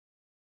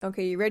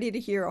Okay, you ready to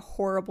hear a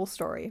horrible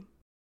story?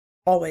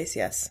 Always,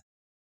 yes.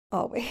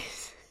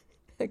 Always.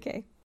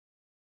 Okay.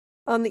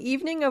 On the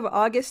evening of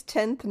August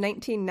 10th,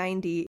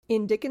 1990,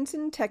 in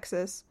Dickinson,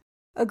 Texas,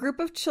 a group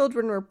of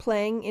children were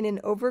playing in an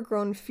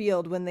overgrown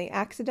field when they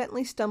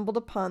accidentally stumbled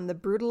upon the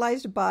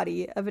brutalized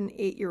body of an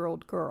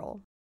 8-year-old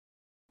girl.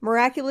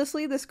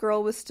 Miraculously, this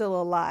girl was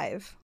still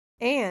alive,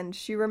 and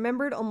she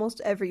remembered almost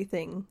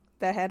everything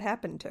that had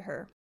happened to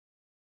her.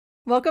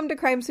 Welcome to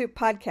Crime Soup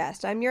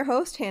Podcast. I'm your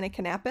host, Hannah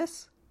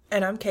Kanapis.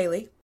 And I'm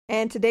Kaylee.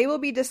 And today we'll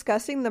be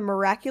discussing the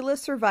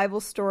miraculous survival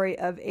story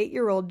of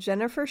 8-year-old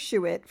Jennifer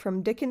Schuett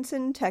from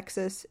Dickinson,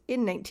 Texas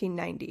in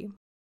 1990.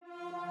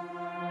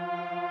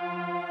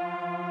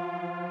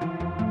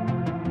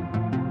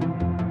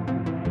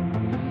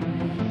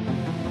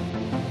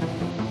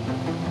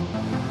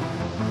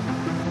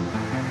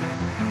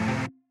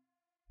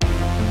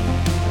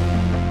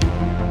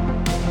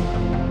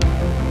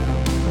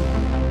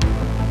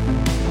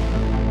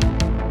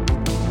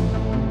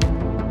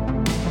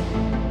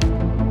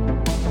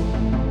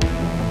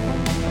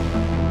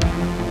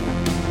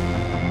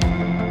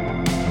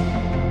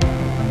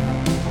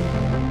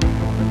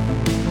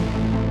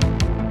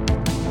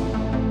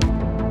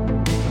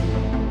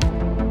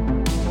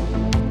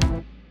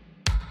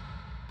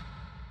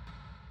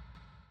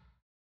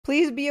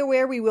 Please be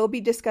aware we will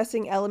be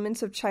discussing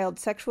elements of child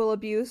sexual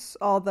abuse,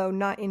 although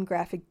not in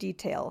graphic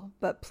detail,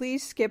 but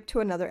please skip to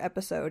another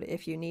episode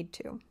if you need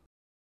to.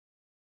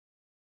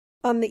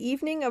 On the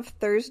evening of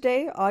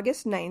Thursday,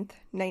 August 9th,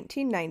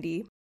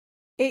 1990,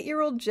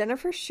 8-year-old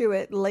Jennifer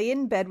Schuett lay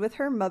in bed with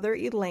her mother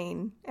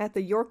Elaine at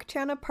the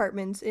Yorktown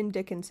Apartments in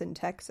Dickinson,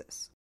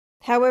 Texas.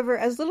 However,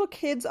 as little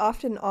kids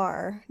often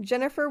are,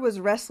 Jennifer was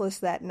restless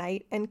that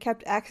night and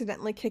kept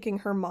accidentally kicking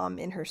her mom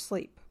in her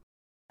sleep.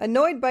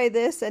 Annoyed by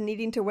this and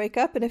needing to wake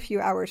up in a few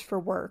hours for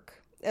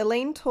work,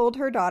 Elaine told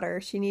her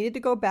daughter she needed to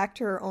go back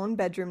to her own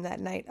bedroom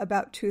that night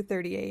about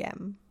 2:30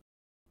 a.m.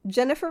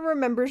 Jennifer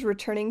remembers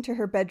returning to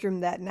her bedroom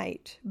that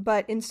night,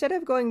 but instead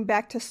of going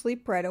back to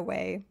sleep right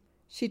away,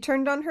 she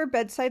turned on her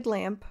bedside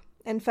lamp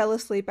and fell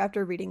asleep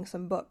after reading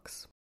some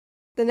books.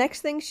 The next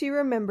thing she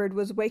remembered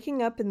was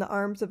waking up in the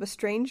arms of a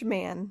strange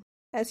man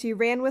as he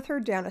ran with her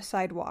down a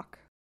sidewalk.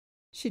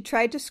 She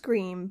tried to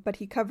scream, but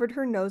he covered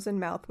her nose and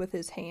mouth with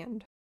his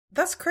hand.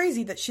 That's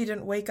crazy that she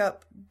didn't wake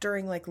up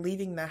during,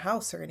 leaving the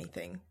house or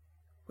anything.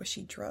 Was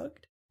she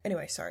drugged?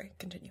 Anyway, sorry,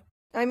 continue.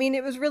 I mean,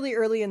 it was really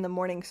early in the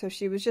morning, so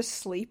she was just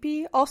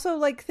sleepy.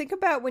 Also, think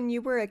about when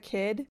you were a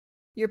kid,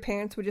 your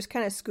parents would just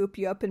kind of scoop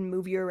you up and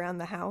move you around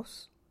the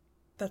house.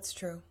 That's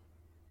true.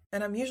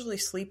 And I'm usually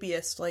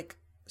sleepiest,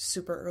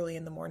 super early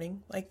in the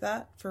morning, like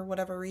that, for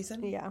whatever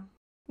reason. Yeah.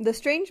 The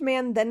strange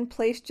man then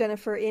placed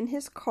Jennifer in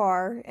his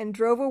car and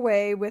drove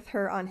away with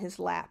her on his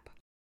lap,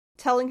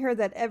 telling her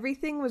that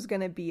everything was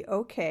going to be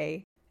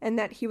okay and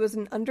that he was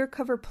an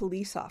undercover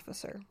police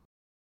officer.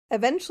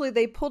 Eventually,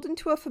 they pulled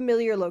into a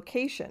familiar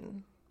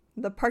location,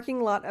 the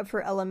parking lot of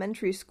her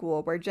elementary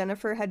school where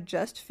Jennifer had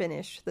just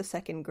finished the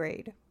second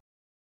grade.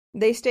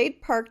 They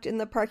stayed parked in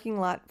the parking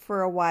lot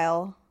for a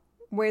while,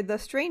 where the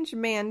strange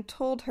man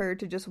told her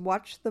to just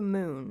watch the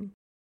moon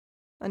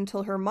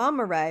until her mom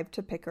arrived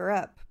to pick her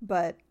up,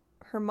 but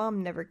her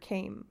mom never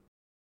came.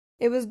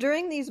 It was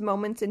during these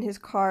moments in his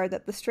car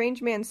that the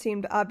strange man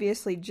seemed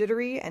obviously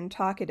jittery and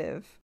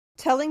talkative,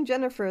 telling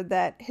Jennifer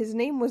that his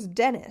name was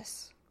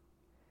Dennis,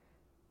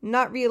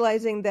 not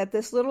realizing that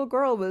this little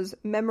girl was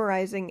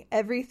memorizing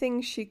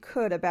everything she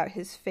could about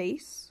his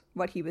face,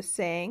 what he was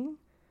saying,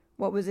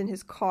 what was in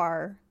his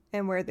car,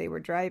 and where they were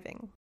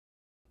driving.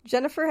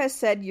 Jennifer has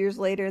said years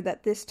later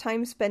that this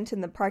time spent in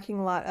the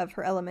parking lot of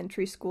her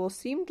elementary school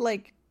seemed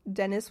like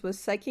Dennis was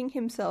psyching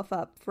himself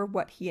up for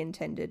what he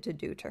intended to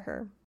do to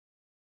her.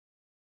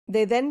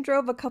 They then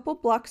drove a couple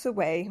blocks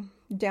away,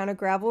 down a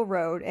gravel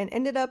road, and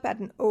ended up at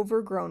an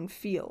overgrown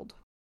field.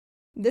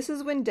 This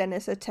is when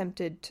Dennis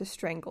attempted to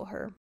strangle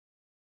her.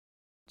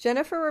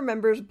 Jennifer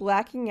remembers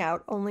blacking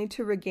out only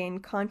to regain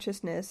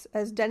consciousness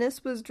as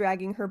Dennis was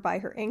dragging her by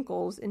her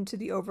ankles into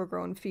the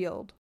overgrown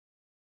field.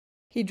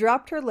 He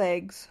dropped her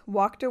legs,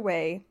 walked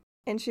away,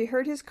 and she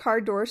heard his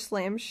car door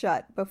slam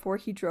shut before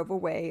he drove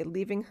away,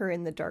 leaving her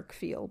in the dark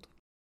field.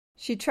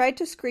 She tried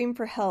to scream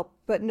for help,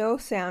 but no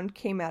sound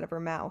came out of her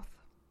mouth.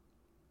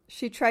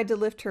 She tried to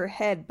lift her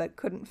head, but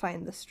couldn't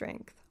find the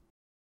strength.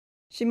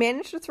 She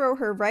managed to throw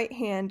her right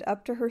hand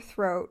up to her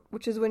throat,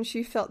 which is when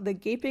she felt the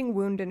gaping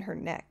wound in her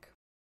neck.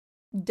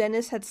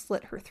 Dennis had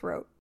slit her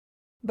throat.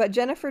 But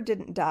Jennifer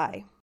didn't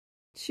die.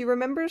 She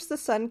remembers the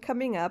sun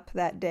coming up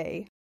that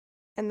day,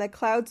 and the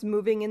clouds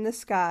moving in the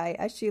sky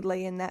as she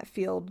lay in that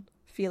field,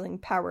 feeling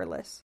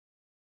powerless,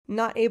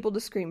 not able to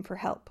scream for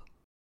help.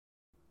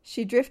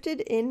 She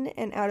drifted in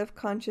and out of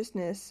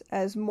consciousness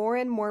as more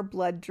and more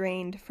blood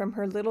drained from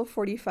her little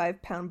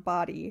 45-pound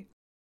body,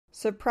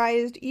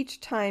 surprised each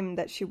time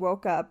that she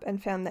woke up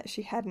and found that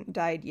she hadn't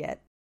died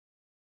yet.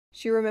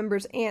 She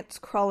remembers ants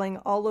crawling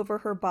all over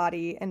her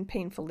body and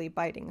painfully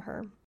biting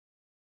her.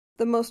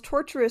 The most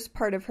torturous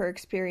part of her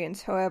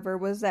experience, however,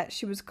 was that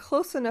she was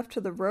close enough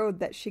to the road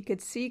that she could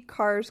see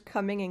cars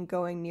coming and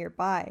going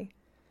nearby,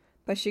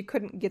 but she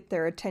couldn't get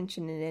their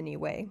attention in any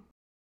way.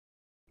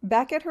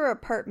 Back at her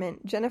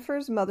apartment,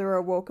 Jennifer's mother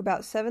awoke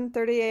about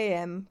 7:30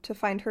 a.m. to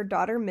find her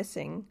daughter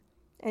missing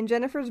and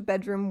Jennifer's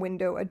bedroom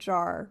window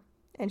ajar,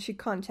 and she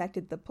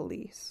contacted the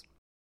police.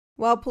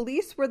 While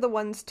police were the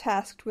ones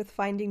tasked with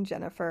finding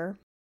Jennifer,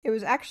 it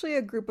was actually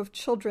a group of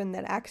children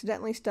that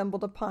accidentally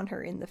stumbled upon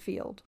her in the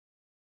field.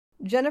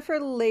 Jennifer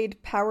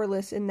laid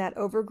powerless in that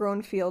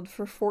overgrown field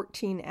for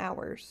 14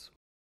 hours.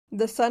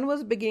 The sun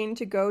was beginning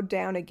to go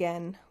down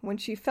again when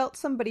she felt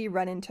somebody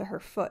run into her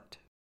foot.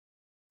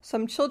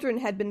 Some children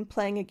had been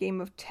playing a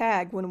game of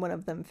tag when one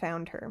of them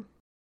found her.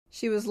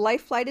 She was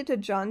life-flighted to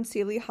John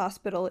Seeley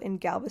Hospital in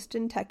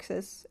Galveston,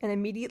 Texas, and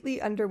immediately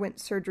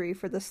underwent surgery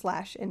for the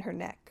slash in her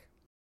neck.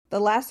 The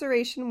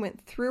laceration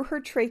went through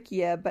her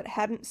trachea but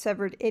hadn't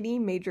severed any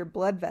major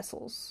blood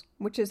vessels,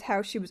 which is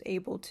how she was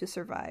able to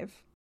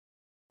survive.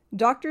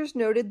 Doctors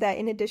noted that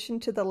in addition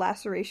to the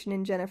laceration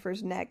in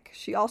Jennifer's neck,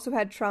 she also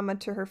had trauma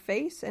to her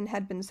face and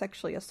had been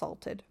sexually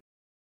assaulted.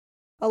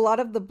 A lot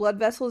of the blood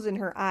vessels in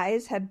her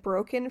eyes had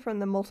broken from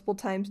the multiple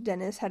times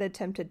Dennis had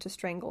attempted to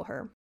strangle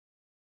her.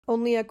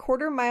 Only a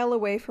quarter-mile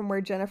away from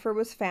where Jennifer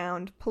was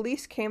found,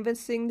 police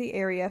canvassing the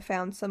area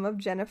found some of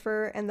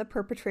Jennifer and the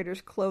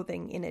perpetrator's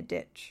clothing in a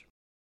ditch.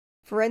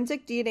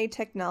 Forensic DNA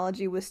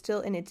technology was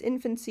still in its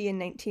infancy in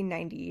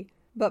 1990,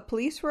 but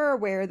police were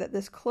aware that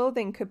this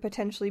clothing could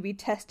potentially be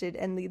tested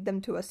and lead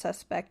them to a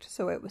suspect,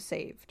 so it was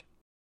saved.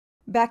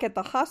 Back at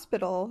the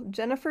hospital,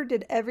 Jennifer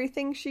did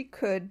everything she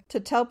could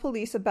to tell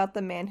police about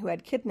the man who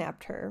had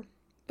kidnapped her,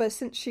 but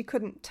since she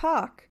couldn't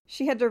talk,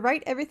 she had to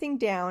write everything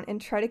down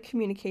and try to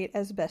communicate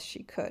as best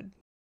she could.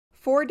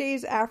 4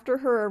 days after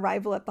her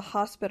arrival at the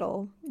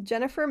hospital,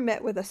 Jennifer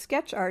met with a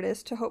sketch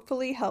artist to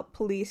hopefully help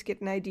police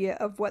get an idea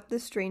of what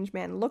this strange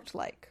man looked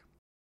like.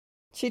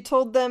 She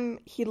told them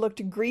he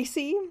looked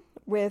greasy,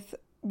 with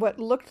what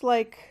looked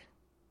like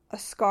a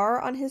scar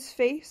on his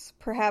face,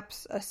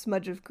 perhaps a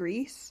smudge of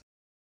grease.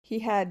 He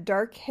had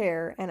dark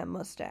hair and a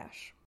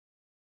mustache.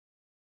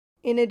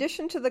 In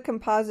addition to the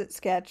composite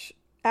sketch,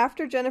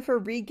 after Jennifer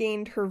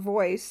regained her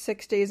voice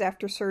 6 days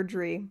after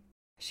surgery,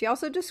 she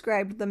also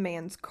described the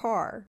man's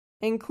car,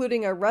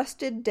 including a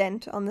rusted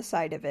dent on the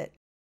side of it.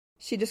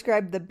 She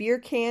described the beer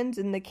cans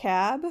in the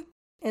cab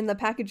and the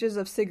packages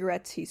of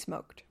cigarettes he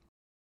smoked.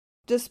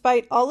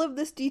 Despite all of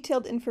this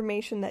detailed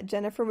information that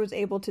Jennifer was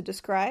able to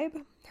describe,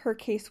 her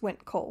case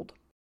went cold.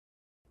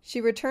 She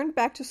returned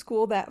back to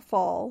school that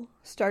fall,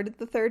 started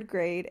the 3rd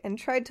grade, and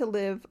tried to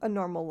live a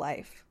normal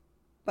life.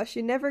 But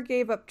she never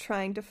gave up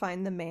trying to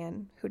find the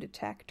man who'd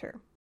attacked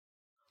her.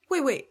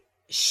 Wait.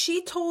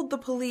 She told the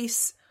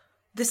police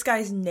this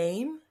guy's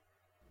name?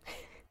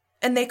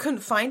 And they couldn't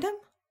find him?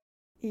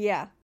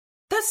 Yeah.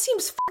 That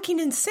seems fucking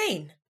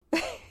insane.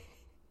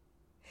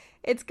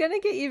 It's gonna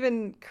get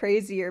even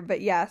crazier,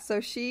 but yeah, so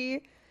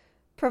she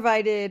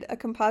provided a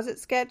composite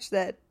sketch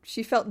that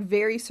she felt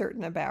very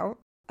certain about.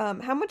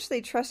 How much they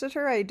trusted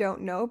her, I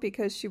don't know,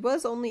 because she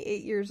was only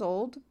 8 years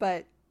old,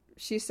 but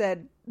she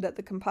said that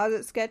the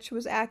composite sketch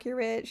was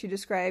accurate. She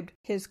described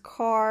his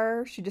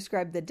car, she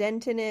described the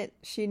dent in it,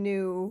 she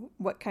knew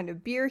what kind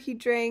of beer he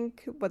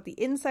drank, what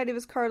the inside of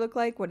his car looked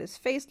like, what his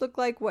face looked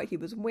like, what he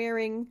was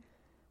wearing,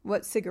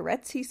 what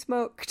cigarettes he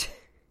smoked.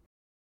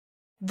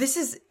 This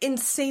is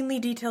insanely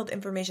detailed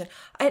information.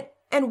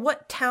 And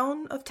what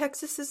town of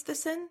Texas is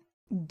this in?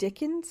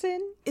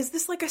 Dickinson? Is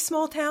this like a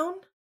small town?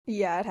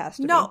 Yeah, it has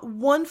to Not be.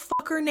 one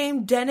fucker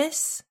named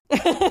Dennis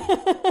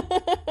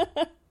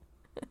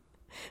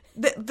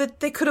that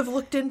they could have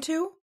looked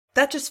into?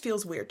 That just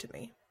feels weird to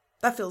me.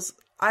 That feels,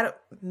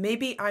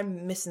 maybe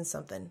I'm missing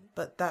something,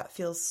 but that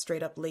feels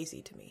straight up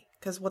lazy to me.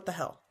 Because what the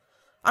hell?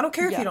 I don't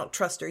care if you don't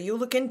trust her. You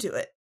look into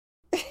it.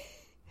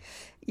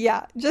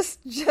 Yeah,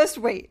 just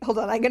wait. Hold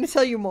on, I'm going to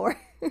tell you more.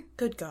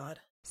 Good God.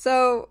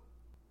 So,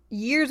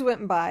 years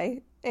went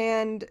by,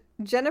 and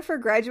Jennifer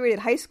graduated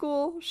high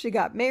school, she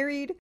got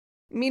married.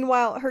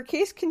 Meanwhile, her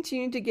case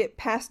continued to get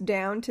passed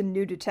down to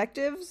new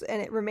detectives,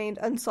 and it remained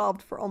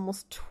unsolved for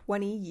almost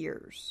 20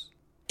 years.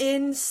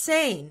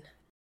 Insane.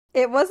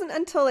 It wasn't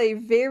until a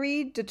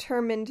very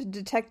determined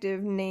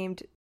detective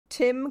named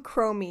Tim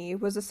Cromie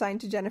was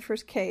assigned to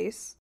Jennifer's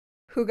case,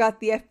 who got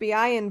the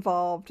FBI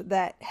involved,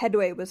 that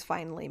headway was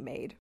finally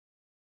made.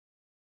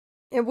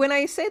 And when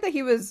I say that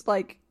he was,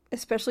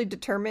 especially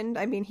determined,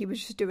 I mean he was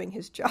just doing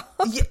his job.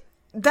 Yeah,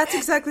 that's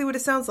exactly what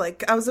it sounds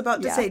like. I was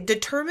about to say,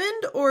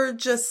 determined or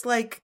just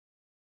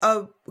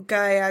a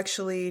guy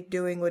actually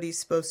doing what he's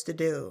supposed to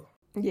do?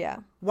 Yeah.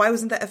 Why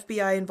wasn't the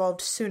FBI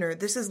involved sooner?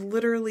 This is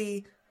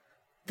literally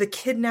the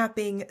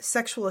kidnapping,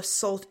 sexual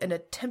assault, and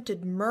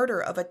attempted murder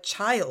of a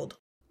child.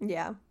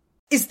 Yeah.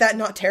 Is that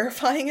not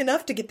terrifying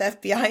enough to get the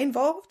FBI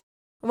involved?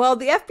 Well,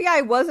 the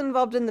FBI was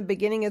involved in the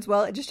beginning as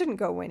well. It just didn't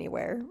go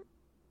anywhere.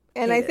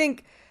 And I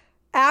think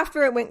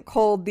after it went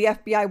cold, the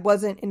FBI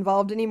wasn't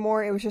involved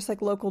anymore. It was just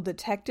local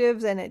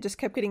detectives, and it just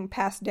kept getting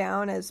passed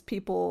down as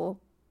people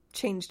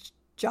changed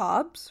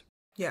jobs.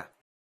 Yeah.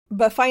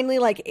 But finally,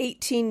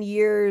 18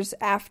 years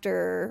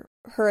after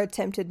her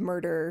attempted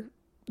murder,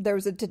 there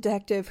was a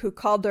detective who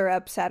called her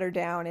up, sat her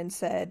down, and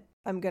said,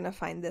 I'm gonna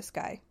find this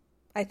guy.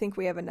 I think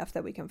we have enough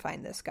that we can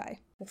find this guy.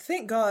 Well,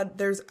 thank God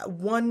there's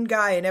one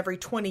guy in every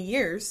 20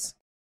 years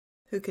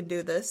who can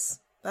do this.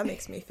 That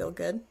makes me feel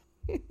good.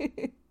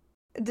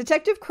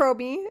 Detective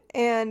Cromie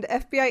and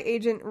FBI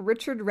agent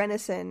Richard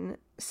Renison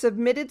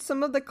submitted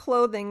some of the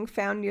clothing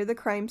found near the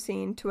crime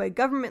scene to a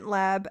government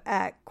lab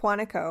at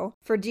Quantico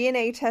for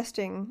DNA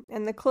testing,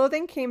 and the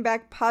clothing came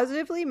back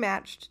positively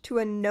matched to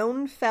a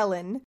known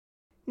felon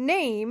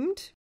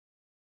named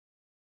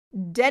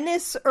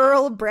Dennis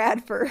Earl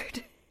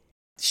Bradford.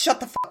 Shut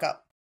the fuck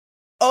up.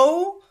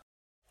 Oh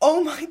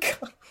my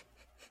God.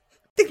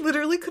 They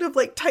literally could have,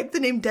 like, typed the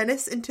name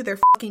Dennis into their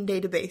fucking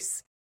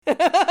database.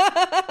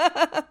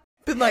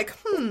 Been like,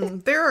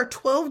 there are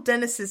 12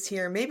 Dennises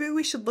here. Maybe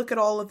we should look at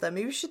all of them.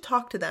 Maybe we should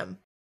talk to them.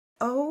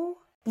 Oh.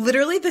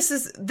 Literally, this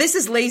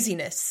is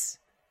laziness.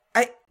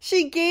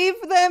 She gave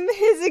them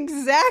his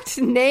exact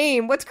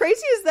name. What's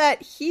crazy is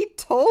that he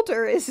told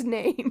her his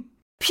name.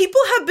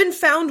 People have been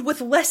found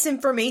with less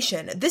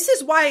information. This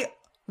is why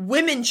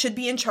women should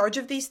be in charge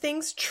of these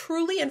things.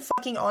 Truly and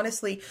fucking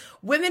honestly,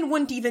 women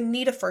wouldn't even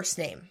need a first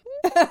name.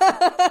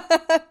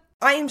 I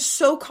am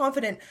so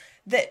confident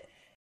that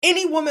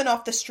any woman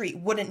off the street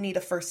wouldn't need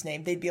a first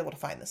name. They'd be able to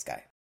find this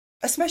guy.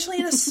 Especially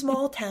in a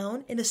small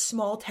town. In a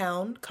small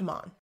town. Come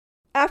on.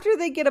 After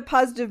they get a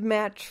positive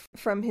match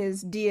from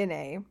his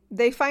DNA,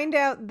 they find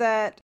out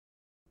that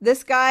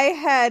this guy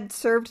had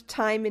served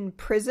time in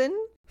prison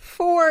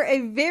for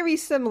a very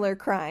similar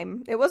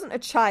crime. It wasn't a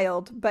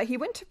child, but he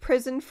went to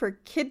prison for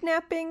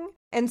kidnapping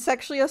and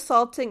sexually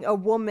assaulting a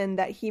woman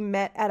that he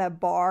met at a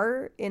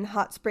bar in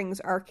Hot Springs,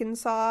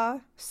 Arkansas,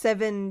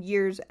 7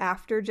 years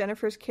after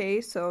Jennifer's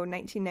case, so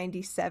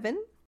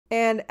 1997.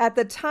 And at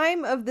the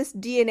time of this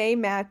DNA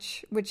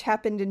match, which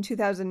happened in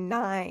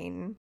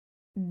 2009,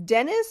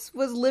 Dennis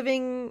was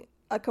living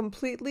a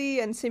completely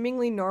and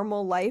seemingly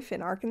normal life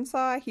in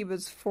Arkansas. He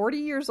was 40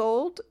 years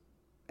old,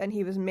 and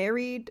he was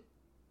married.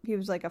 He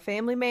was like a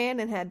family man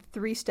and had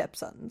 3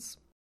 stepsons.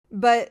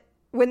 But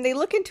when they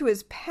look into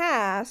his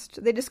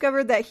past, they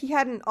discovered that he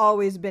hadn't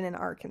always been in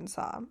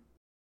Arkansas.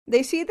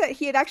 They see that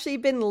he had actually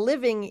been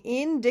living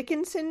in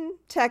Dickinson,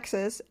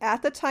 Texas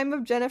at the time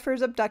of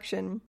Jennifer's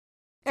abduction,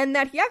 and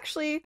that he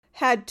actually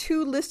had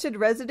 2 listed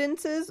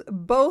residences,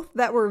 both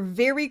that were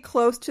very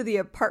close to the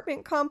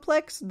apartment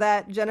complex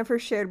that Jennifer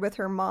shared with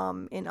her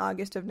mom in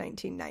August of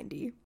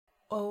 1990.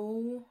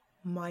 Oh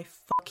my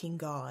fucking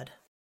God.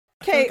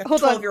 Okay,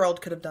 hold on. A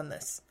 12-year-old could have done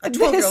this. A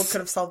 12-year-old could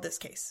have solved this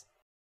case.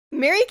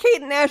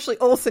 Mary-Kate and Ashley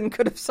Olsen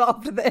could have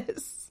solved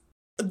this.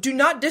 Do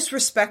not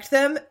disrespect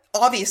them.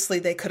 Obviously,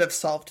 they could have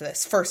solved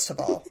this, first of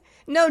all.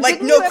 No,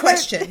 like, no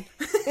question.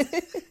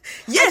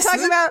 Yes. I'm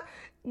talking about,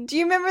 do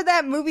you remember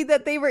that movie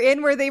that they were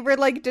in where they were,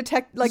 like, yes,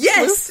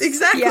 sleuths?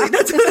 exactly. Yeah.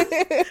 That's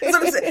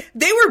what I'm saying.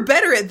 They were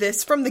better at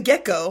this from the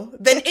get-go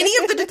than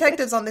any of the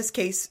detectives on this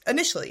case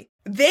initially.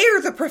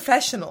 They're the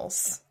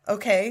professionals.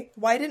 Okay,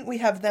 why didn't we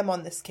have them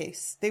on this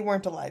case? They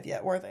weren't alive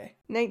yet, were they?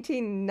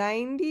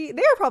 1990?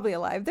 They were probably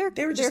alive. They're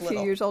just a few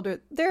little. years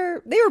older. They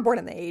were born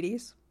in the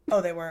 80s.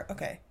 Oh, they were?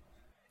 Okay.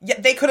 Yeah,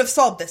 they could have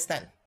solved this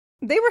then.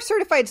 They were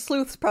certified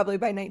sleuths probably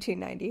by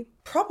 1990.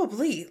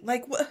 Probably.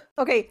 Like, what?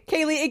 Okay,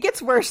 Kaylee, it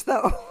gets worse,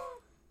 though.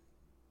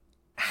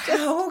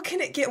 How can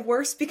it get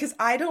worse? Because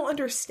I don't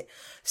understand.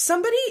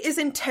 Somebody is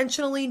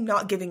intentionally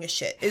not giving a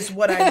shit, is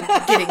what I'm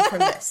getting from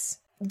this.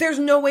 There's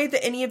no way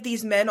that any of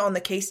these men on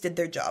the case did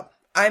their job.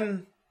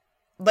 I'm,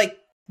 like,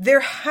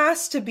 there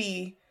has to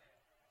be,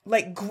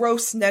 like,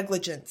 gross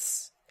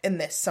negligence in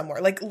this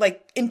somewhere. Like,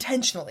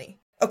 intentionally.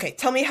 Okay,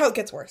 tell me how it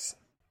gets worse.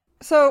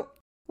 So,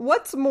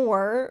 what's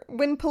more,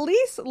 when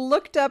police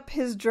looked up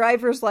his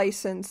driver's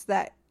license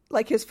that,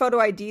 like, his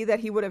photo ID that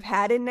he would have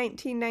had in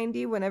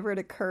 1990 whenever it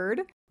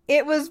occurred,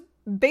 it was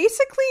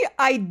basically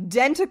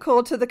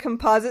identical to the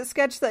composite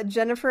sketch that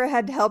Jennifer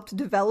had helped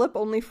develop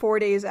only 4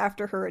 days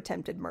after her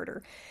attempted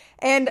murder.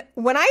 And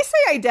when I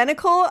say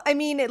identical, I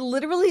mean it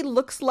literally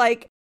looks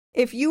like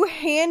if you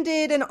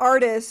handed an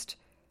artist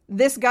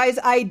this guy's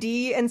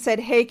ID and said,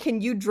 hey, can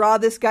you draw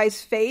this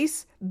guy's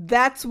face?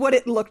 That's what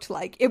it looked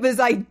like. It was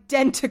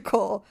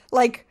identical.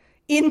 Like,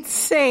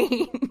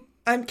 insane.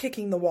 I'm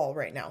kicking the wall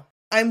right now.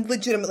 I'm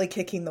legitimately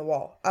kicking the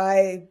wall.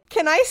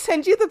 Can I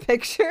send you the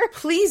picture?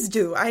 Please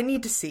do. I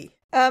need to see.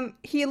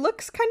 He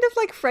looks kind of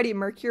like Freddie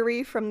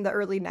Mercury from the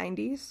early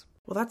 90s.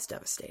 Well, that's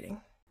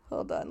devastating.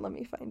 Hold on, let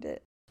me find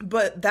it.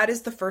 But that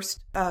is the first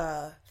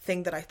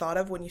thing that I thought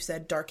of when you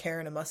said dark hair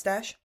and a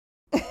mustache.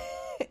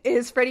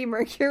 Is Freddie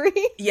Mercury?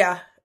 Yeah.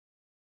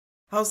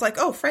 I was like,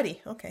 oh,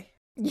 Freddie. Okay.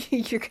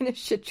 You're gonna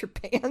shit your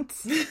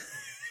pants.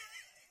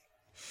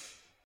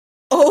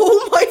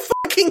 Oh my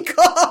fucking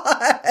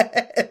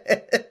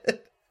God!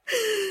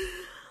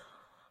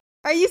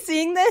 Are you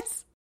seeing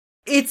this?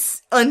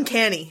 It's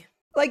uncanny.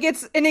 Like,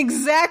 it's an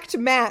exact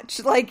match.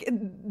 Like,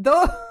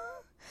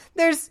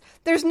 there's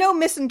no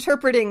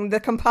misinterpreting the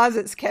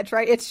composite sketch,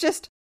 right? It's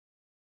just...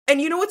 And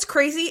you know what's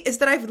crazy? Is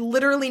that I've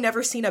literally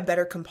never seen a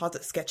better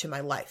composite sketch in my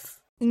life.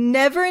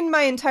 Never in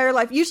my entire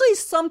life. Usually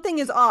something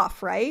is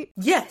off, right?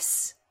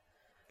 Yes.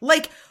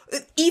 Like,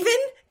 even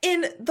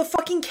in the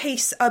fucking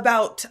case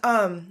about,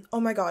 oh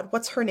my god,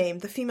 what's her name?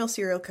 The female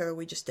serial killer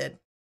we just did.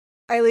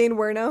 Eileen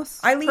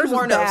Wuornos. Eileen Hers was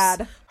Wuornos.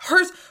 bad.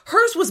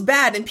 Hers was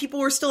bad, and people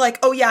were still like,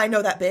 oh yeah, I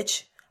know that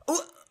bitch.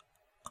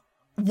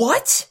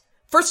 What?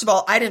 First of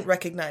all, I didn't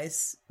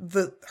recognize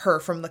her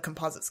from the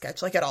composite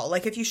sketch, like, at all.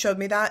 Like, if you showed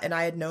me that and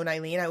I had known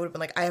Eileen, I would have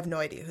been like, I have no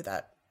idea who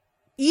that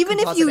Even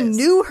if you is.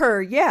 knew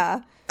her,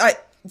 yeah.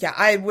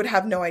 I would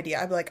have no idea.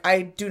 I'd be like,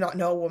 I do not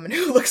know a woman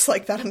who looks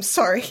like that. I'm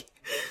sorry.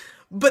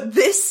 But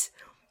this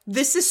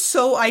is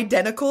so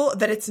identical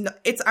that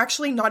it's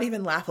actually not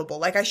even laughable.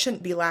 Like, I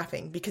shouldn't be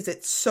laughing because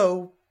it's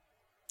so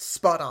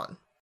spot on.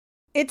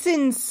 It's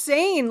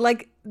insane.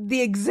 Like,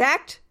 the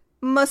exact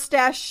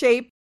mustache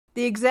shape,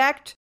 the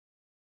exact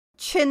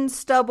chin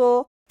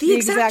stubble, the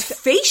exact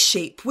face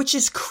shape, which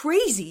is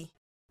crazy.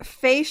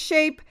 Face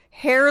shape,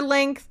 hair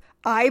length,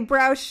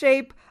 eyebrow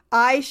shape,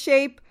 eye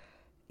shape.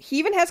 He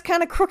even has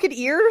kind of crooked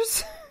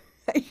ears.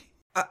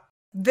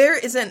 There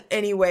isn't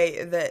any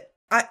way that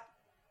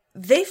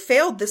they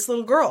failed this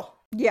little girl.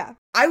 Yeah.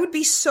 I would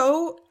be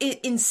so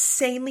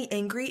insanely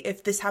angry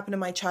if this happened to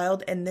my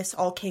child and this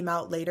all came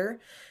out later.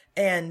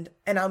 And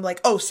I'm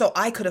like, oh, so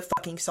I could have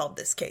fucking solved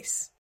this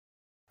case.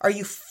 Are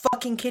you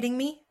fucking kidding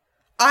me?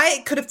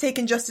 I could have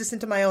taken justice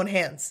into my own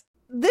hands.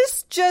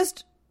 This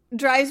just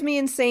drives me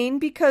insane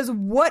because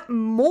what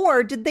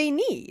more did they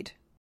need?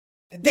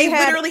 They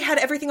literally had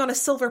everything on a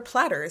silver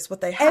platter is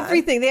what they had.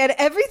 Everything. They had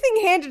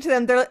everything handed to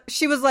them.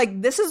 She was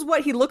like, this is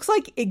what he looks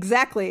like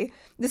exactly.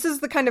 This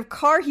is the kind of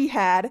car he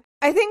had.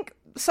 I think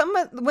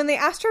when they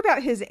asked her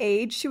about his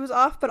age, she was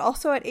off, but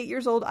also at 8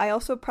 years old, I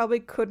also probably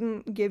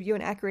couldn't give you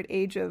an accurate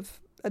age of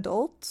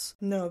adults.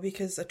 No,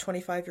 because a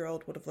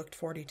 25-year-old would have looked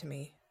 40 to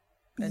me.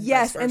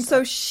 Yes, and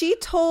so she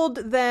told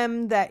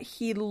them that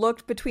he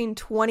looked between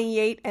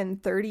 28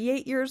 and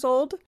 38 years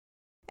old,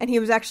 and he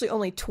was actually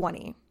only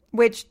 20.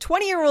 Which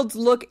 20-year-olds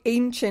look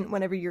ancient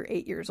whenever you're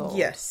 8 years old.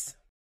 Yes.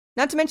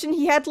 Not to mention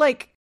he had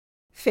like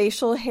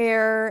facial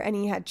hair and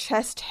he had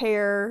chest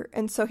hair,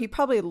 and so he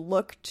probably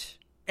looked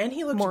and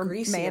he looked more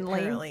greasy, manly.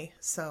 Apparently.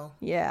 So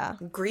yeah,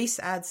 grease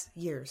adds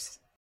years.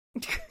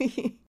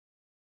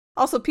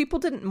 Also, people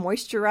didn't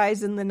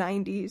moisturize in the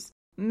 90s.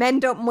 Men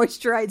don't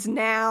moisturize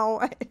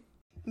now.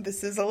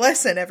 This is a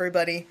lesson,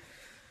 everybody.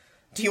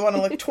 Do you want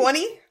to look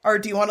 20 or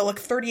do you want to look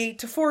 38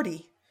 to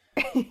 40?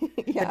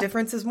 Yeah. The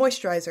difference is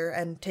moisturizer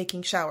and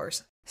taking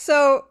showers.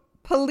 So,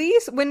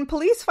 when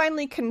police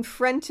finally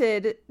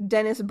confronted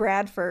Dennis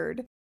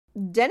Bradford,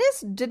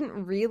 Dennis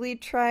didn't really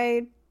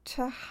try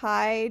to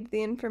hide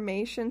the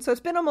information. So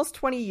it's been almost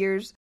 20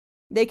 years.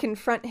 They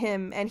confront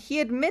him, and he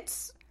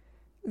admits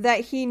that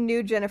he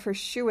knew Jennifer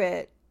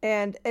Schuett,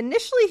 and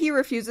initially he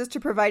refuses to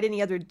provide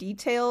any other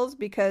details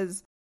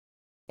because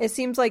it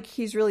seems like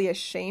he's really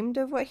ashamed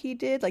of what he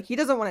did. Like, he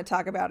doesn't want to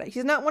talk about it.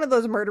 He's not one of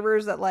those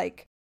murderers that,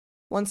 like,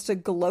 wants to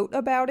gloat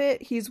about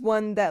it. He's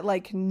one that,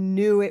 like,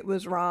 knew it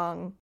was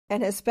wrong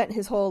and has spent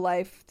his whole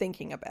life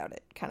thinking about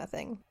it, kind of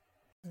thing.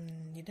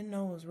 You didn't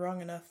know it was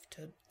wrong enough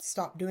to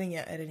stop doing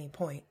it at any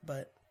point,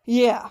 but...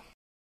 Yeah.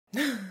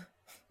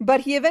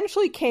 But he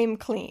eventually came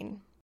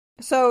clean.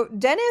 So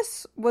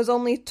Dennis was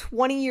only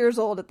 20 years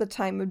old at the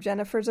time of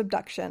Jennifer's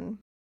abduction,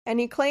 and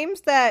he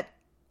claims that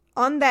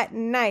on that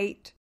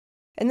night,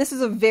 and this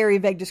is a very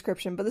vague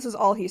description, but this is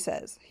all he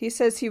says. He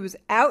says he was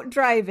out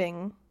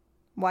driving.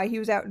 Why he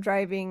was out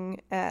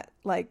driving at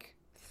like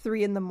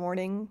 3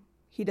 a.m,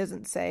 he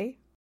doesn't say.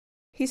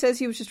 He says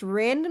he was just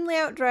randomly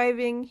out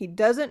driving. He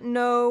doesn't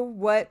know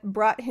what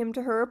brought him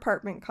to her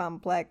apartment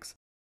complex.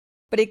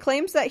 But he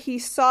claims that he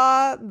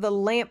saw the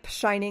lamp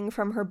shining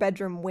from her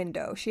bedroom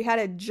window. She had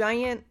a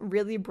giant,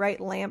 really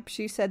bright lamp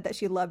she said that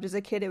she loved as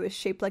a kid. It was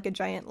shaped like a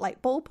giant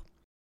light bulb.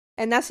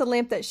 And that's the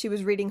lamp that she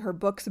was reading her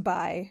books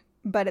by.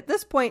 But at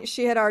this point,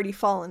 she had already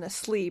fallen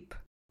asleep.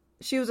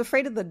 She was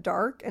afraid of the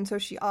dark, and so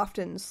she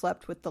often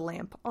slept with the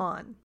lamp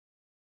on.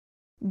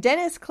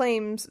 Dennis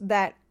claims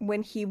that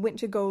when he went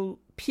to go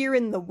peer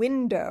in the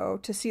window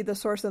to see the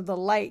source of the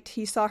light,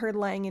 he saw her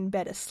lying in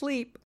bed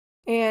asleep,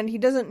 and he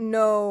doesn't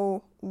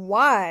know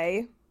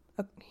why.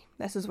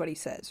 This is what he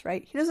says,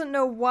 right? He doesn't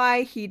know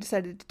why he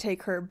decided to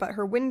take her, but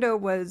her window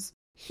was,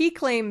 he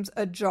claims,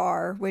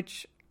 ajar,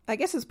 which I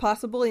guess is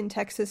possible in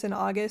Texas in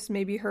August.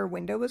 Maybe her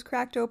window was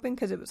cracked open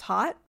because it was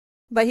hot.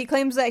 But he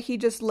claims that he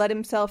just let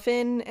himself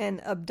in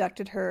and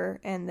abducted her,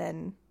 and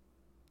then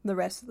the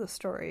rest of the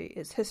story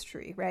is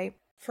history, right?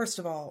 First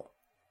of all,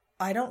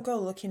 I don't go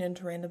looking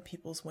into random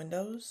people's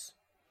windows.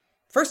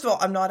 First of all,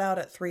 I'm not out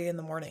at 3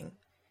 a.m.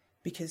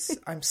 because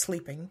I'm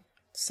sleeping,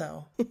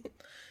 so.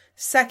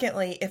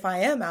 Secondly, if I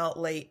am out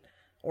late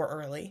or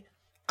early,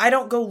 I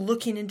don't go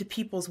looking into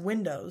people's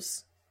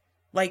windows.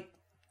 Like,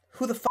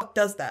 who the fuck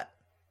does that?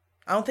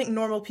 I don't think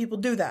normal people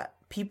do that.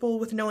 People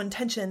with no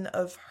intention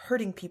of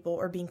hurting people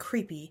or being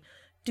creepy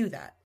do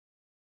that.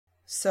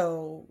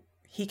 So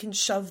he can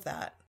shove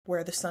that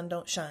where the sun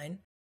don't shine.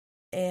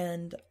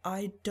 And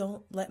I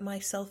don't let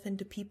myself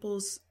into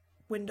people's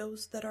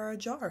windows that are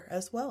ajar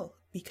as well,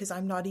 because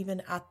I'm not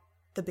even at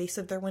the base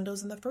of their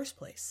windows in the first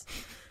place.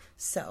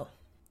 So.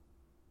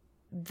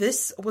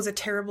 this was a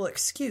terrible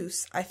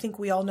excuse, I think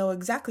we all know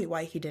exactly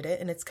why he did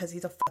it, and it's because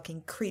he's a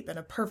fucking creep and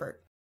a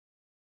pervert.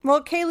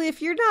 Well, Kaylee,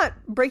 if you're not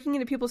breaking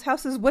into people's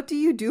houses, what do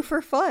you do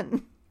for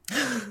fun?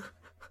 I'm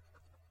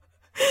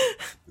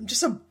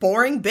just a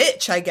boring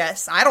bitch, I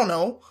guess. I don't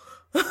know.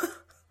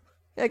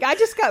 Like, I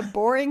just got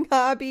boring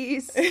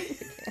hobbies.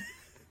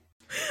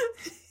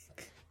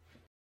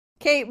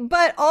 Okay,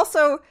 but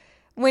also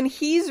when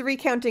he's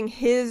recounting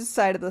his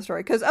side of the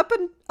story, because up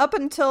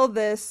until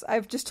this,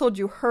 I've just told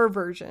you her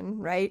version,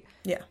 right?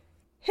 Yeah.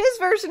 His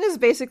version is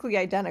basically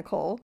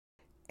identical.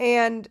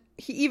 And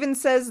he even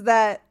says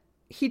that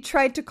he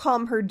tried to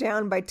calm her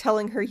down by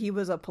telling her he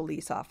was a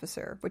police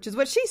officer, which is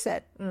what she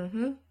said.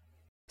 Mm-hmm.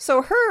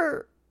 So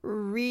her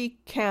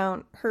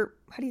recount, how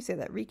do you say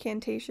that?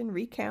 Recantation?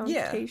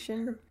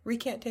 Recantation? Yeah.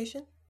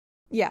 Recantation?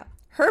 Yeah.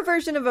 Her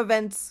version of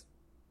events,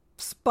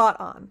 spot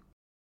on.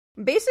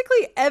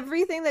 Basically,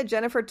 everything that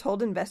Jennifer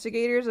told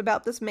investigators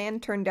about this man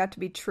turned out to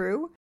be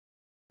true,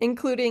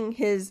 including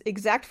his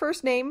exact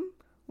first name,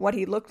 what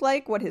he looked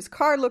like, what his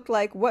car looked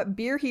like, what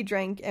beer he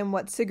drank, and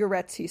what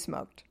cigarettes he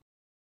smoked.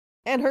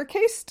 And her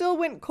case still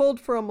went cold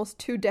for almost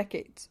 2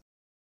 decades.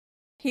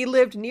 He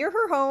lived near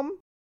her home.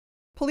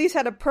 Police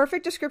had a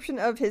perfect description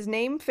of his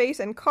name,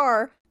 face, and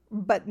car,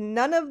 but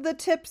none of the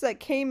tips that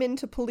came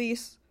into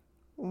police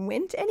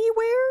went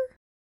anywhere.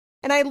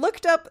 And I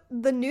looked up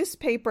the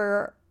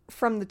newspaper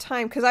from the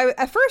time, because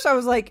at first I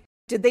was like,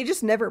 did they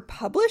just never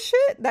publish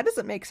it? That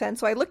doesn't make sense.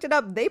 So I looked it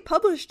up. They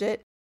published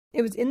it.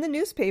 It was in the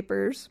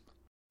newspapers.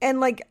 And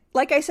like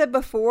I said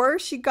before,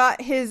 she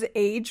got his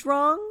age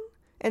wrong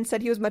and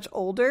said he was much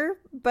older.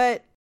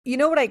 But you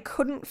know what I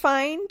couldn't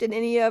find in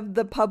any of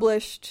the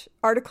published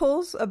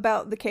articles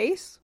about the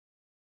case?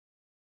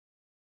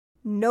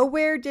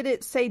 Nowhere did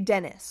it say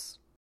Dennis.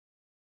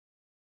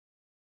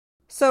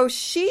 So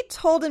she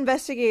told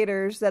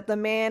investigators that the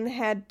man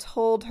had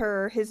told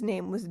her his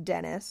name was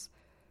Dennis.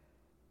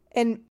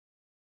 And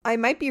I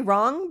might be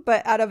wrong,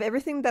 but out of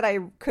everything that I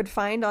could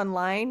find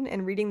online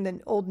and reading the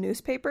old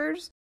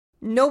newspapers,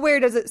 nowhere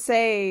does it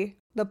say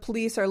the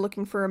police are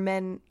looking for a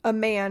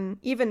man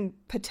even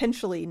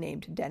potentially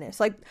named Dennis.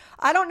 Like,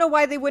 I don't know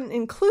why they wouldn't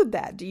include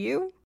that. Do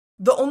you?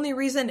 The only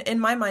reason in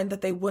my mind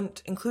that they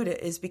wouldn't include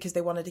it is because they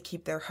wanted to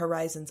keep their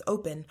horizons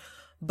open.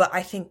 But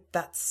I think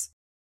that's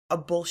a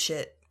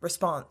bullshit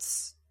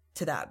response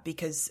to that,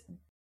 because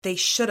they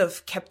should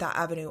have kept that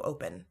avenue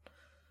open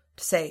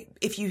to say,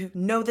 if you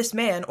know this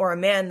man or a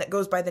man that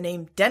goes by the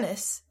name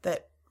Dennis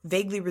that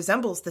vaguely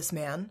resembles this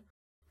man,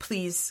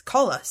 please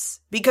call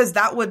us, because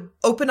that would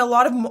open a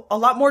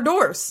lot more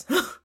doors.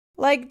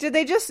 Like, did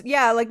they just,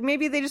 like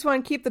maybe they just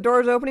want to keep the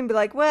doors open and be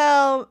like,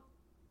 well,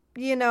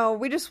 you know,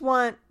 we just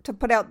want to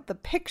put out the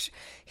picture.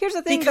 Here's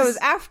the thing, though, is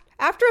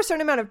after a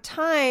certain amount of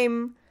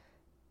time,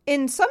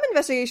 in some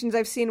investigations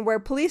I've seen where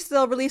police,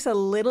 they'll release a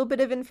little bit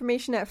of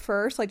information at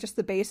first, like just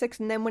the basics,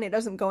 and then when it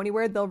doesn't go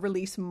anywhere, they'll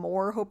release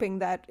more, hoping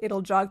that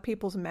it'll jog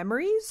people's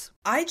memories.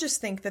 I just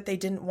think that they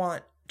didn't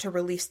want to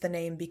release the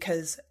name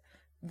because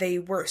they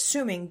were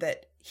assuming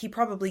that he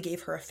probably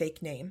gave her a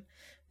fake name,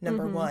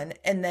 number one,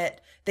 and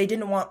that they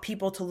didn't want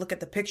people to look at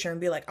the picture and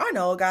be like, I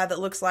know a guy that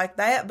looks like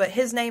that, but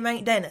his name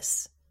ain't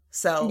Dennis.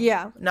 So,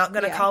 not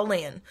gonna call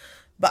in.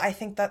 But I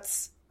think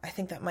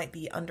that might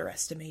be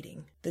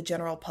underestimating the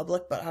general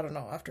public, but I don't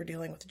know. After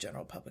dealing with the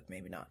general public,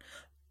 maybe not.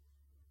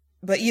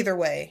 But either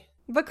way.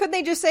 But could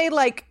they just say,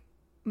 like,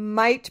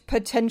 might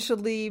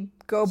potentially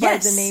go by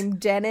the name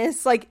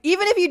Dennis? Like,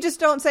 even if you just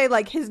don't say,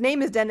 like, his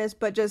name is Dennis,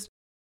 but just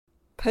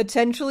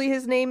potentially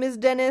his name is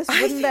Dennis,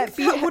 wouldn't that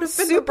be would have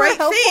been the right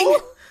thing?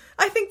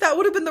 I think that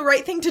would have been the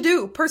right thing to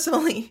do,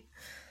 personally.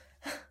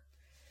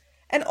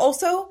 And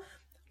also,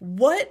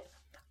 what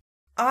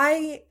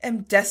I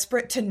am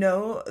desperate to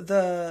know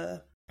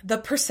the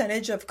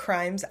percentage of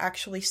crimes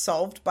actually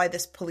solved by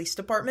this police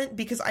department,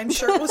 because I'm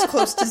sure it was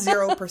close to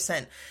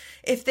 0%.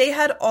 If they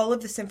had all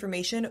of this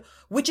information,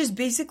 which is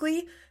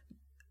basically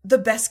the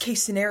best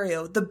case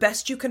scenario, the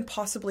best you can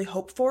possibly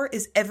hope for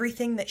is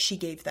everything that she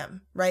gave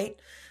them, right?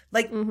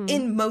 Like,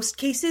 in most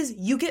cases,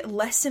 you get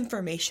less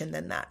information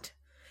than that.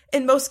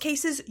 In most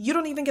cases, you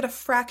don't even get a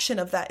fraction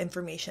of that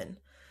information.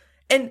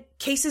 And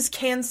cases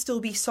can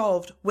still be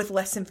solved with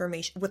less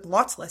information, with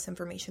lots less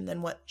information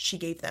than what she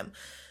gave them.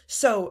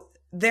 So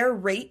their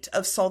rate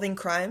of solving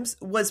crimes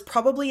was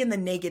probably in the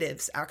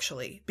negatives,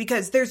 actually,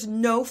 because there's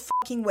no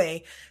fucking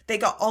way they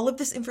got all of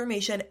this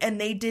information and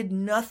they did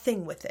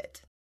nothing with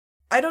it.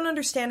 I don't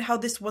understand how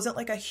this wasn't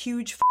like a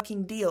huge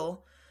fucking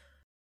deal.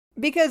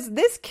 Because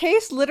this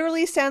case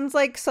literally sounds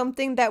like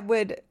something that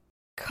would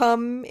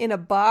come in a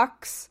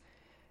box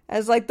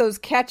as like those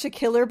catch a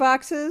killer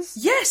boxes.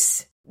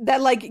 Yes!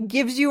 That like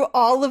gives you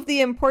all of the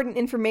important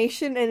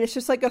information and it's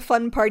just like a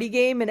fun party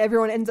game and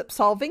everyone ends up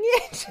solving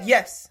it.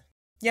 Yes.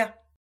 Yeah.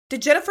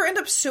 Did Jennifer end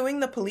up suing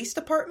the police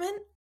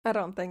department? I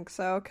don't think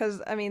so,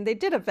 because, I mean, they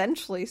did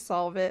eventually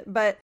solve it,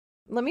 but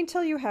let me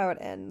tell you how it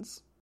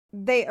ends.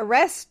 They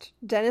arrest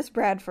Dennis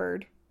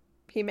Bradford.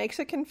 He makes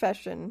a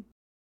confession.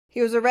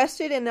 He was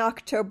arrested in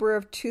October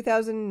of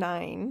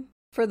 2009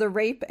 for the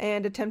rape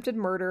and attempted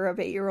murder of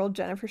 8-year-old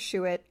Jennifer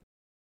Schuett.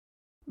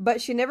 But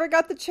she never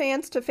got the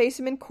chance to face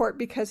him in court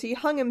because he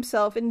hung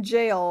himself in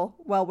jail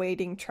while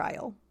waiting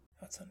trial.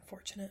 That's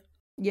unfortunate.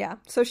 Yeah,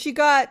 so she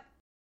got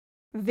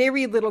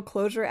very little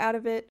closure out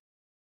of it.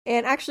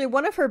 And actually,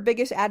 one of her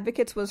biggest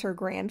advocates was her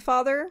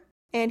grandfather,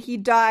 and he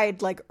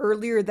died, like,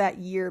 earlier that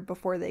year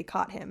before they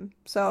caught him.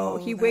 So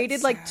he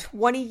waited, like,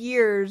 20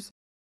 years.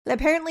 And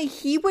apparently,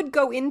 he would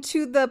go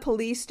into the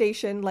police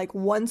station, like,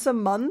 once a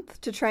month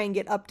to try and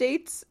get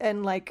updates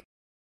and, like,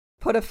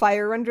 put a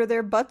fire under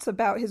their butts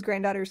about his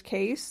granddaughter's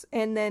case.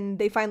 And then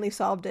they finally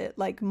solved it,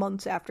 like,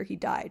 months after he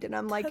died. And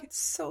I'm like...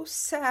 That's so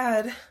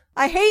sad.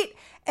 I hate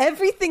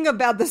everything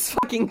about this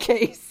fucking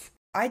case.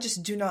 I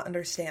just do not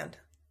understand.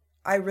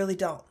 I really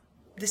don't.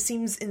 This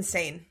seems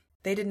insane.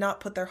 They did not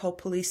put their whole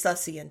police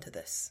sussy into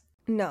this.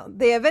 No,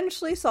 they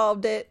eventually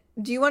solved it.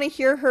 Do you want to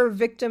hear her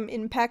victim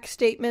impact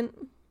statement?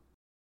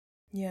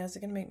 Yeah, is it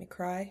going to make me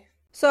cry?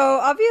 So,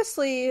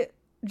 obviously,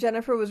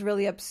 Jennifer was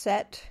really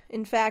upset.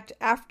 In fact,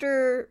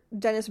 after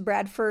Dennis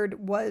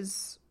Bradford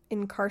was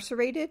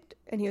incarcerated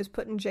and he was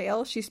put in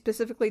jail, she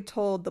specifically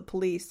told the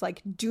police,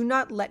 like, do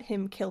not let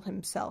him kill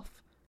himself.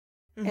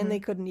 Mm-hmm. And they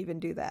couldn't even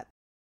do that.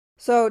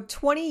 So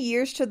 20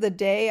 years to the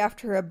day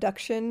after her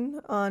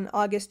abduction, on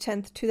August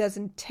 10th,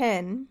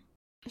 2010,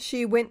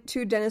 she went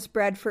to Dennis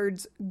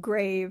Bradford's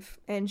grave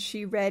and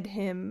she read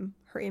him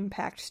her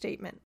impact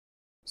statement.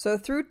 So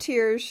through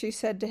tears, she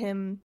said to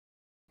him,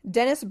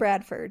 Dennis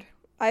Bradford,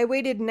 I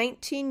waited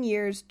 19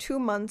 years, 2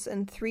 months,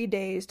 and 3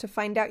 days to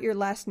find out your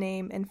last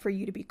name and for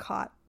you to be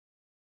caught.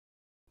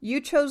 You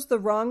chose the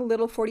wrong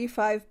little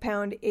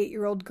 45-pound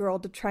 8-year-old girl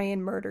to try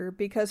and murder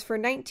because for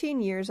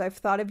 19 years I've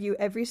thought of you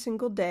every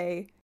single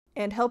day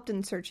and helped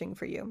in searching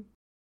for you.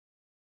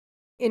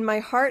 In my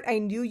heart, I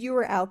knew you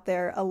were out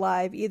there,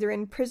 alive, either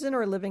in prison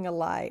or living a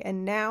lie,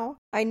 and now,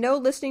 I know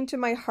listening to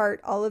my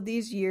heart all of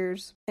these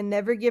years, and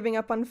never giving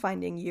up on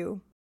finding you,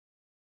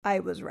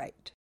 I was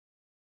right.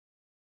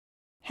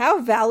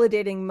 How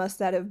validating must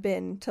that have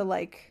been to,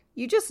 like,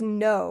 you just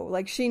know,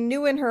 like, she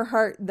knew in her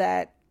heart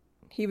that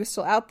he was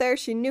still out there,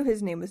 she knew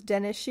his name was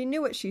Dennis, she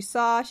knew what she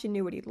saw, she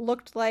knew what he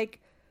looked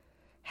like.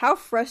 How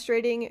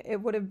frustrating it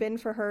would have been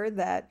for her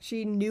that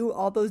she knew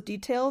all those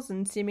details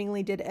and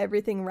seemingly did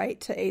everything right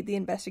to aid the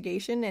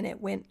investigation, and it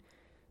went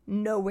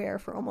nowhere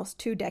for almost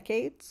 2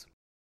 decades.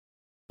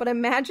 But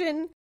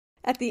imagine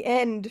at the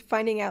end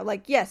finding out,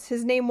 like, yes,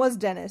 his name was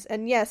Dennis,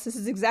 and yes, this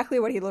is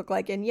exactly what he looked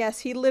like, and yes,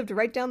 he lived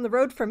right down the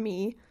road from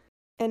me,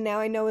 and now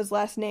I know his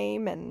last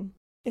name, and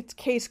it's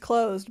case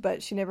closed,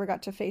 but she never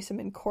got to face him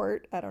in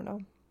court. I don't know.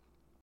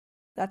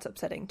 That's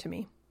upsetting to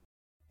me.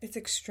 It's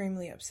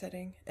extremely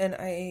upsetting. And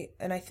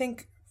I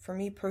think for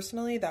me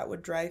personally, that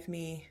would drive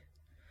me,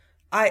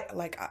 I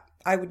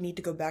would need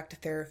to go back to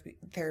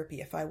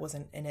therapy if I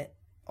wasn't in it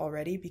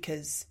already,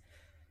 because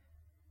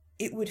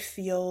it would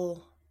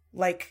feel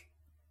like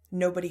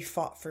nobody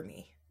fought for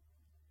me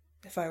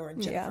if I were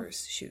in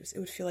Jennifer's shoes. It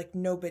would feel like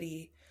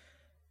nobody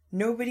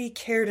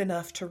cared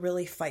enough to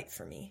really fight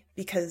for me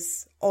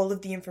because all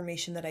of the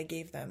information that I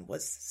gave them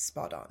was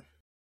spot on.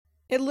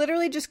 It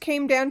literally just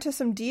came down to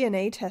some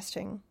DNA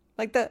testing.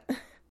 Like that.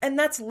 And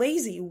that's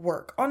lazy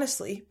work,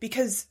 honestly,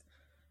 because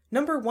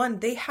number one,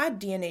 they had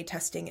DNA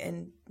testing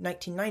in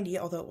 1990,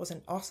 although it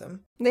wasn't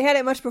awesome. They had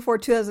it much before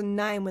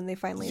 2009 when they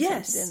finally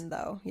sent it in,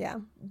 though. Yeah.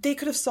 They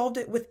could have solved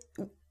it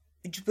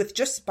with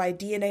just by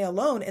DNA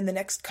alone in the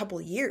next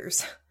couple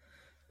years.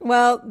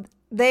 Well,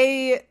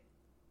 they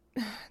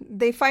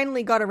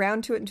finally got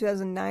around to it in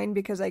 2009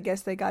 because I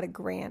guess they got a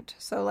grant.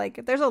 So,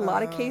 like, there's a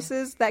lot of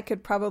cases that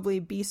could probably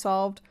be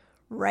solved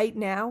right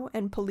now,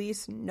 and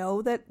police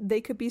know that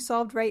they could be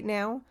solved right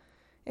now.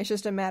 It's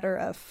just a matter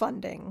of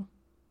funding,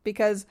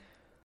 because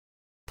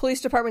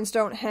police departments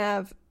don't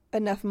have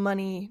enough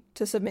money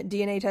to submit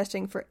DNA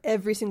testing for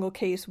every single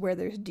case where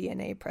there's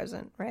DNA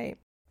present, right?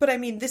 But I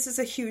mean, this is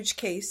a huge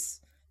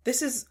case.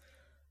 This is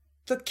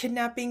the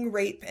kidnapping,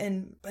 rape,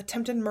 and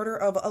attempted murder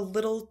of a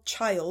little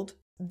child.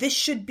 This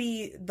should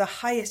be the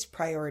highest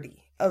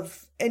priority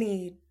of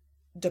any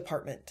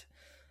department.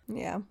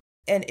 Yeah.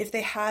 And if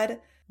they had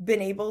been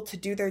able to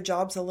do their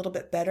jobs a little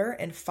bit better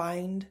and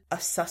find a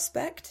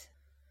suspect,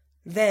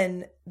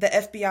 then the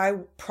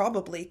FBI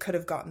probably could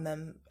have gotten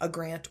them a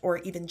grant or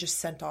even just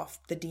sent off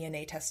the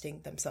DNA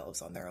testing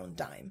themselves on their own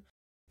dime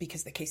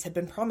because the case had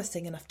been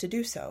promising enough to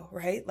do so,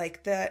 right?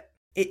 Like that,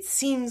 it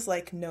seems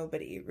like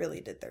nobody really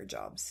did their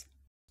jobs.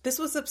 This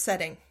was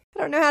upsetting.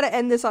 I don't know how to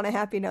end this on a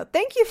happy note.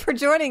 Thank you for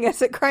joining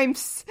us at Crime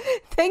Soup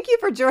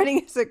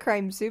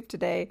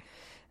today.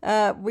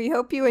 We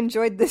hope you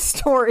enjoyed this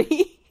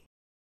story.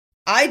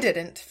 I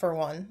didn't, for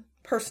one,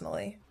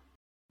 personally.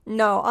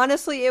 No,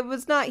 honestly, it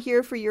was not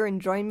here for your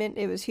enjoyment.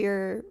 It was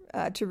here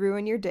to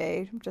ruin your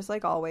day, just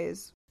like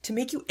always. To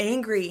make you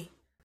angry.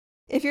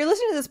 If you're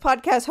listening to this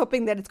podcast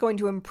hoping that it's going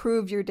to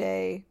improve your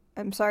day,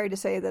 I'm sorry to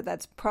say that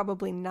that's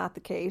probably not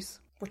the case.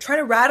 We're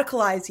trying to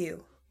radicalize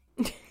you.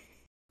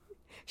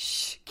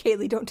 Shh,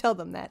 Kaylee, don't tell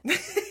them that.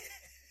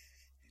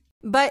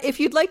 But if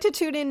you'd like to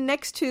tune in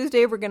next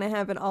Tuesday, we're going to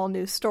have an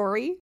all-new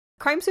story.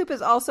 Crime Soup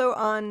is also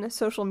on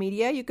social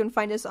media. You can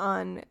find us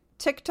on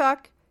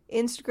TikTok,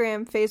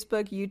 Instagram,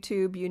 Facebook,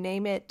 YouTube, you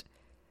name it.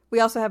 We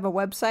also have a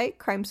website,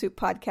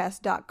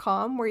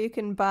 crimesouppodcast.com, where you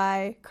can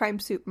buy Crime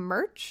Soup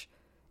merch,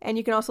 and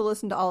you can also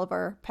listen to all of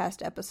our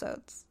past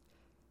episodes.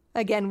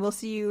 Again, we'll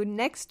see you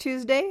next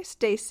Tuesday.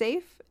 Stay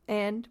safe,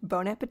 and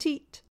bon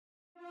appetit!